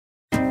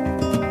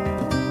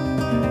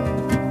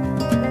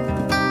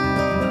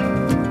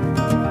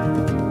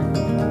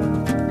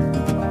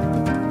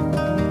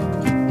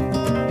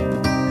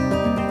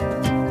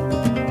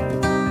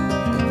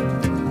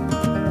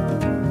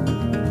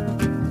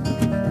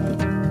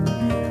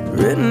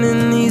Written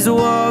in these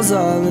walls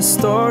are the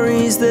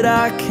stories that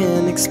I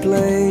can't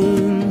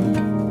explain.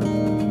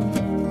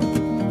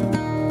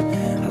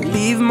 I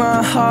leave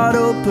my heart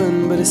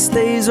open, but it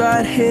stays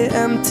right here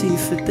empty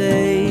for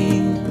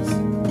days.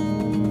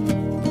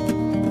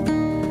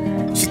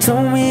 She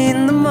told me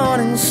in the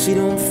morning she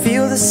don't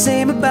feel the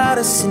same about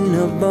us in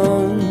her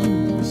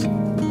bones.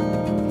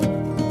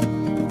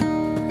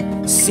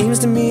 Seems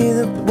to me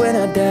that when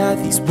I die,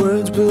 these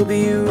words will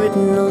be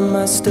written on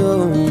my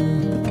stone.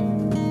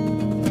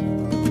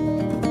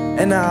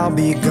 And I'll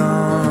be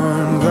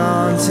gone,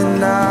 gone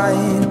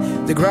tonight.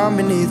 The ground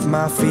beneath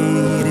my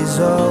feet is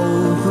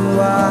open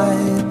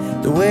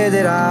wide. The way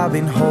that I've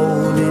been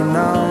holding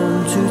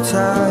on too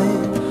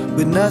tight,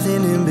 with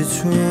nothing in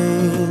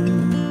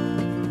between.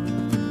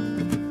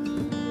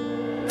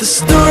 The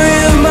story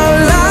of my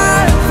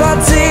life, I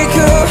take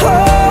her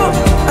home.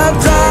 I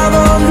drive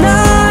all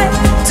night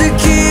to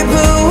keep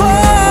her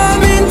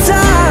warm in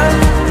time.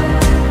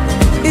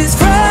 It's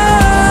frozen.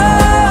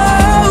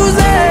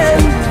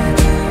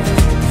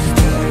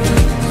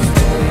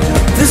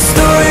 The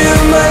story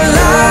of my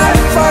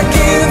life, I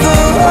give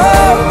her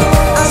hope.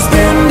 I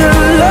spend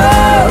her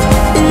love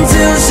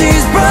until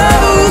she's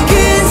broke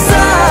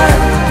inside.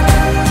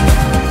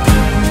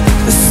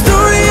 The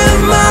story of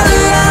my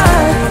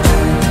life.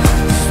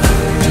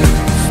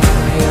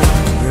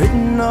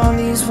 Written on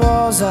these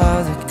walls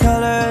are the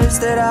colors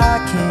that I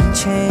can't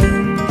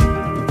change.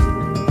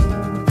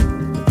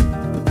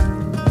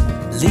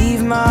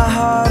 Leave my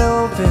heart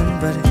open,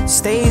 but it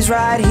stays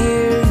right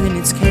here in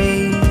its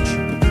cage.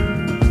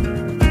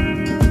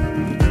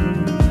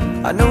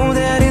 I know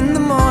that in the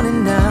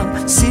morning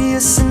now, see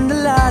us in the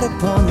light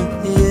upon the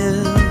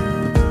hill.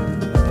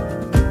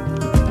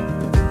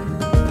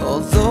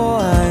 Although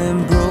I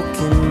am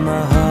broken,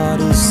 my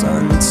heart is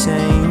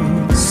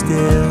untamed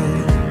still.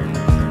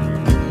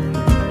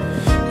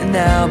 And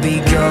I'll be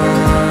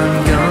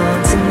gone,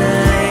 gone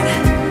tonight.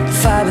 The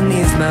fire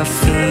beneath my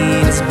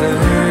feet is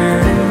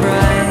burning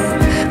bright.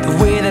 The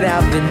way that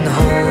I've been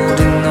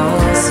holding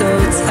on so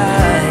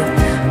tight,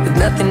 with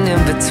nothing in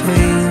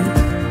between.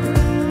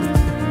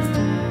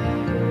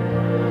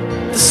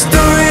 The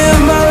story of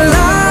my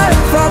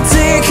life, I'll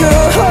take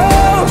her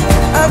home.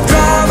 I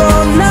drive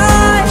all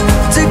night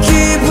to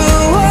keep her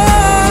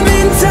warm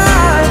in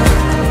time.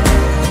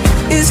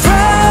 It's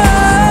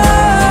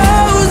frozen.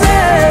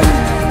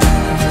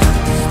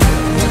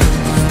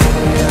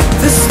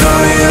 The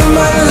story of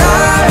my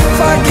life,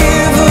 I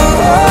give her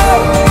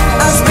hope.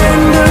 I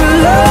spend her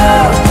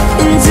love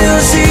until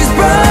she's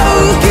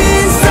broke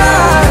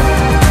inside.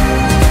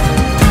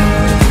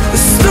 The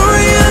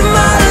story of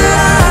my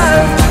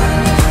life.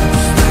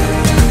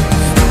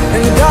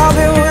 And I've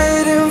been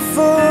waiting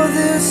for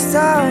this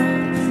time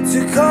to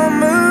come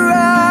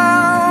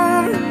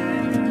around.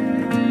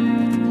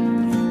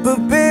 But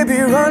baby,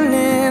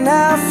 running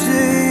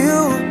after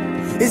you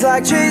is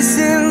like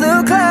chasing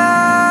the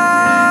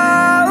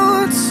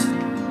clouds.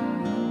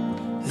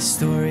 The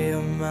story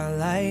of my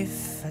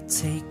life, I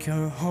take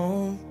her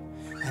home.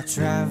 I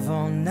drive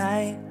all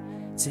night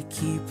to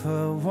keep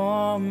her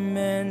warm,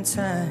 and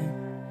time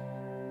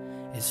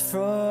is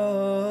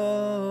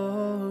frozen.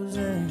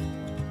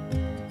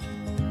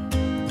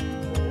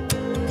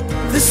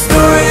 The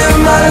story of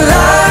my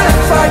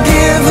life, I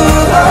give her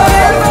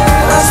hope.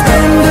 I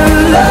spend her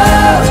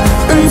love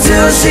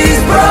until she's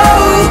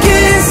broke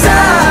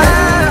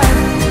inside.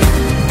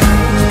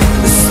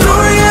 The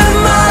story of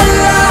my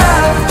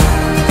life.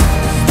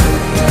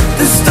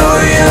 The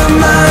story of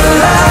my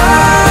life.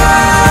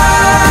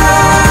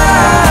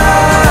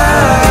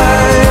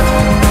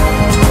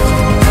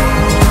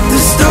 The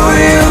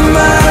story of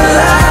my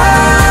life.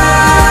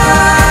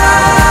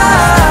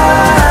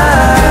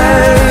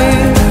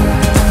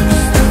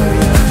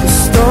 The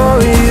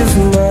story of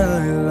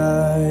my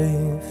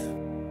life.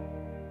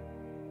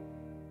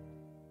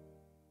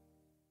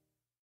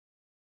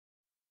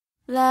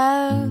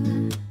 Love,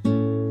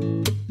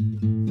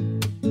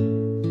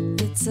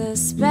 it's a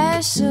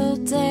special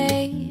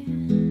day.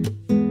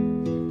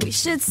 We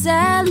should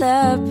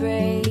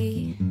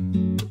celebrate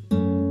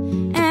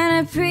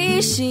and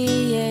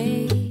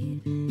appreciate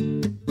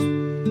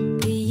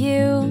that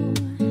you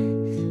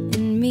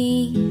and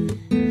me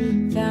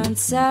found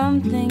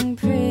something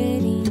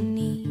pretty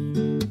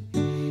neat.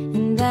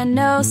 And I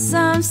know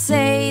some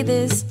say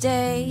this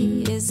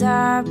day is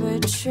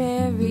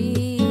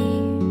arbitrary,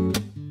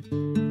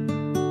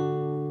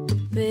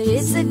 but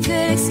it's a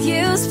good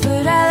excuse,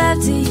 put our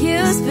love to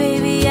use,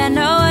 baby. I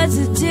know what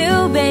to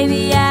do,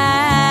 baby.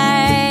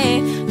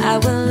 I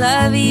will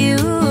love you